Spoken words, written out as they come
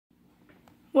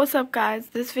What's up, guys?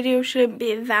 This video shouldn't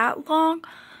be that long,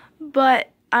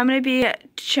 but I'm going to be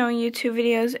showing you two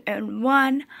videos in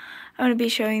one. I'm going to be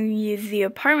showing you the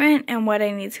apartment and what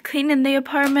I need to clean in the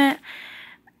apartment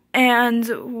and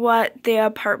what the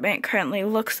apartment currently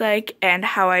looks like and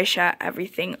how I shut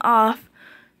everything off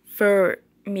for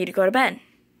me to go to bed.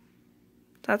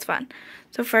 That's fun.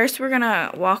 So first we're going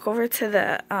to walk over to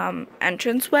the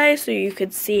entranceway so you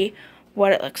could see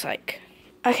what it looks like.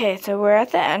 Okay, so we're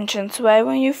at the entranceway.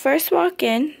 When you first walk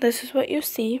in, this is what you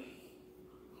see.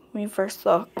 When you first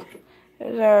look,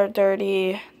 they're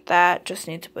dirty. That just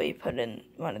needs to be put in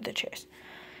one of the chairs.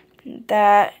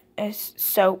 That is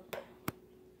soap.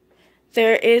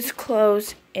 There is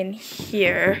clothes in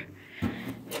here.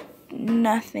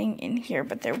 Nothing in here,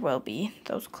 but there will be.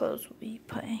 Those clothes will be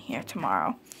put in here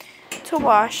tomorrow to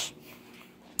wash.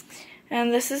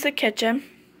 And this is the kitchen.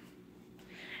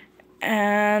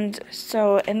 And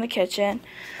so in the kitchen,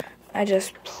 I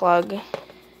just unplug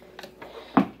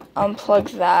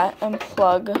that, and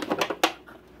plug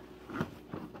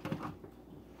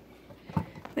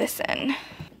this in.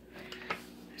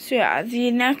 So yeah,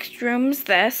 the next room's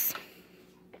this.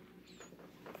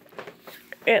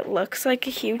 It looks like a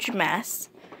huge mess,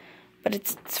 but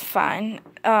it's fine.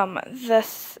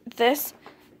 This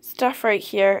stuff right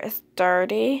here is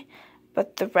dirty,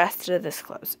 but the rest of this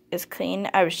clothes is clean.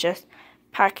 I was just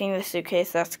packing the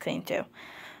suitcase. That's clean too.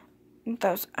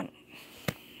 Those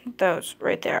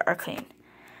right there are clean.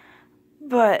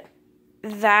 But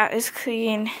that is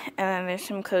clean, and then there's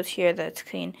some clothes here that's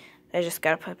clean. I just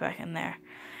gotta put back in there.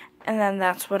 And then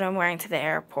that's what I'm wearing to the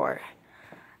airport.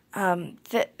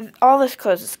 All this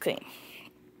clothes is clean.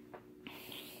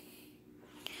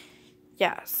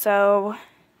 Yeah, so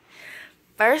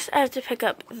first I have to pick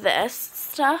up this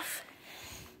stuff.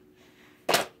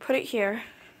 Put it here.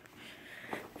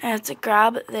 I have to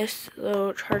grab this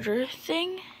little charger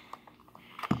thing.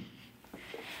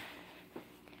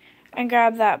 And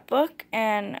grab that book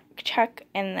and check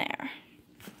in there.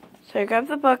 So I grab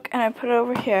the book and I put it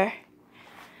over here.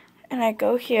 And I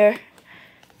go here.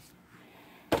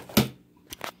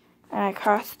 And I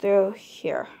cross through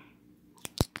here.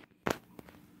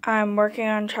 I'm working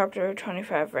on chapter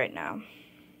 25 right now.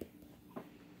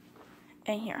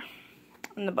 And here.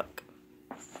 In the book.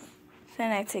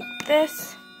 Then I take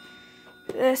this,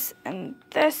 and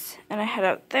I head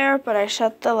out there, but I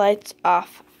shut the lights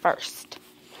off first.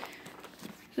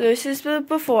 So this is the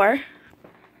before,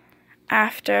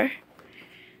 after.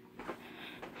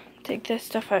 Take this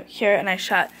stuff out here, and I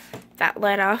shut that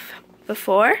light off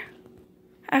before,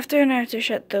 after, and I have to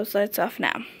shut those lights off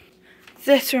now.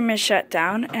 This room is shut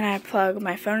down, and I plug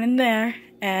my phone in there,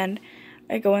 and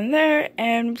I go in there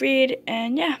and read,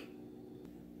 and yeah.